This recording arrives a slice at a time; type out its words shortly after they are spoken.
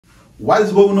What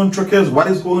is going on, truckers? What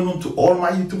is going on to all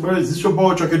my YouTubers? This is your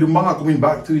boy Trucker Duma coming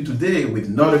back to you today with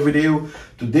another video.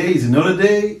 Today is another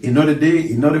day, another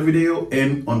video,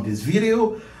 and on this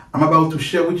video I'm about to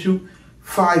share with you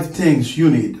 5 things you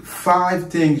need. 5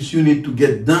 things you need to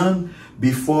get done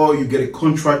before you get a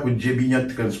contract with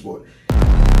JB Transport.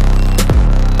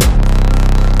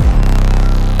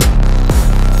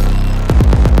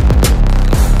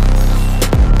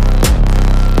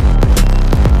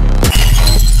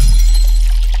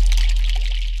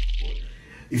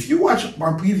 If you watch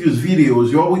my previous videos,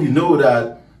 you already know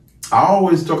that I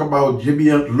always talk about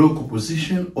JBN local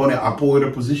position or the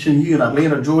operator position here in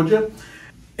Atlanta, Georgia.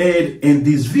 And in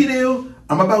this video,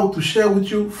 I'm about to share with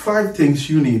you 5 things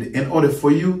you need in order for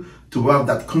you to have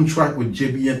that contract with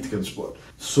JBN Transport.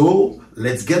 So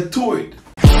let's get to it.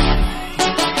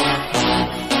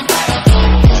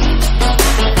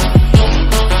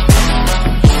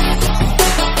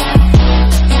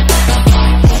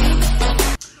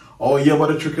 Oh yeah, what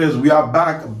the trick is, we are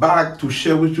back to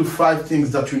share with you 5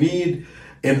 things that you need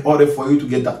in order for you to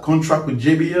get that contract with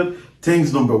JBL.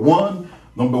 Things number one,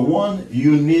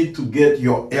 you need to get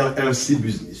your LLC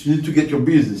business. You need to get your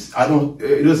business.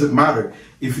 It doesn't matter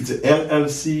if it's an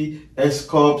LLC, S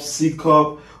Corp, C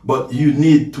Corp, but you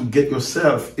need to get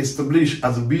yourself established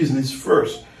as a business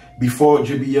first before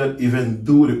JBL even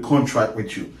do the contract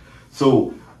with you.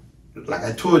 So, like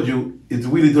I told you, it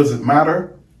really doesn't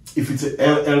matter if it's an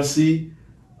LLC,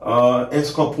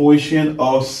 S Corporation,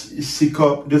 or C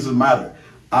Corp, doesn't matter.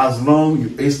 As long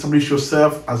as you establish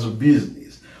yourself as a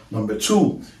business. Number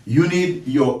 2, you need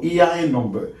your EIN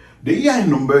number. The EIN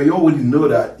number, you already know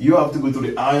that. You have to go to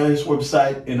the IRS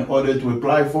website in order to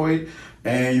apply for it,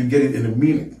 and you get it in a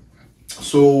minute.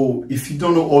 So if you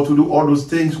don't know how to do all those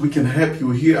things, we can help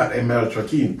you here at ML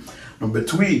Tracking. Number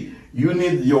 3, you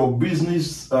need your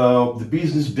business, the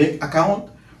business bank account.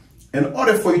 In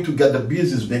order for you to get the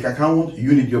business bank account,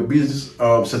 you need your business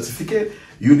certificate,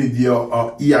 you need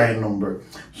your EIN number.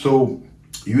 So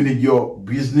you need your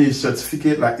business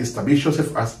certificate, like establish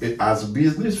yourself as a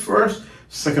business first.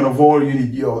 Second of all, you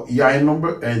need your EIN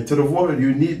number. And third of all,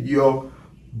 you need your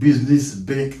business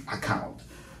bank account.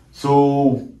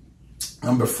 So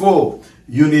number 4,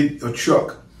 you need a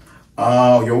truck. You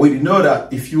already know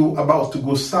that if you're about to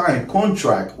go sign a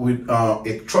contract with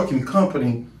a trucking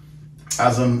company,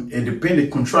 as an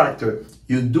independent contractor,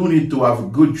 you do need to have a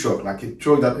good truck, like a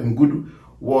truck that in good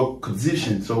work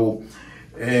condition. So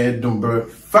number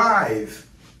 5,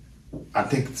 I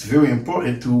think it's very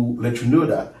important to let you know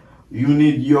that you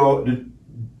need the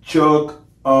truck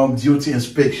DOT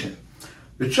inspection.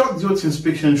 The truck DOT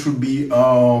inspection should be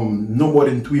no more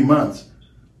than 3 months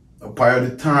prior to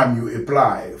the time you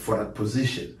apply for that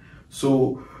position.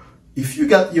 So if you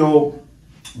got your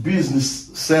business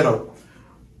set up,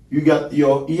 you got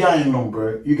your EIN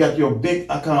number, you got your bank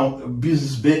account,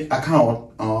 business bank account,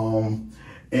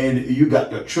 and you got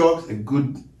your truck, a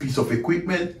good piece of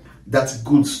equipment, that's a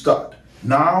good start.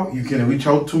 Now you can reach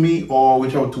out to me or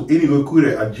reach out to any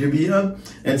recruiter at JBN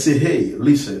and say, hey,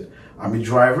 listen, I'm a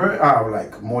driver, I have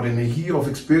like more than a year of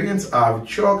experience, I have a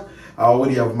truck, I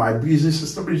already have my business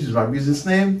established, this is my business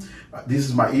name, this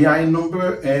is my EIN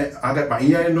number, and I got my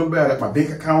EIN number, I got my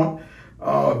bank account,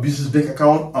 business bank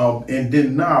account, and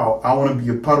then now I want to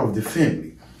be a part of the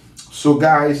family. So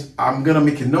guys, I'm gonna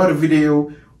make another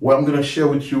video where I'm gonna share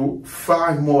with you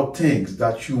 5 more things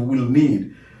that you will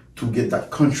need to get that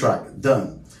contract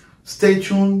done. Stay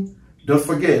tuned. Don't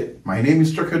forget, my name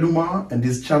is Trucker Duma, and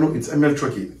this channel is ML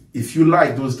Trucking. If you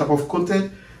like those type of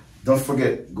content, don't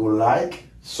forget, go like,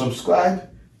 subscribe,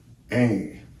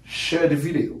 and share the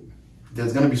video.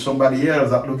 There's gonna be somebody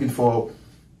else that's looking for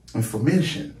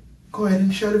information. Go ahead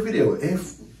and share the video.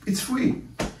 It's free.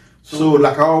 So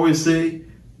like I always say,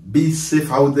 be safe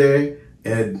out there,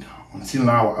 and until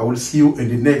now, I will see you in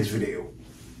the next video.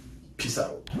 Peace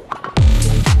out.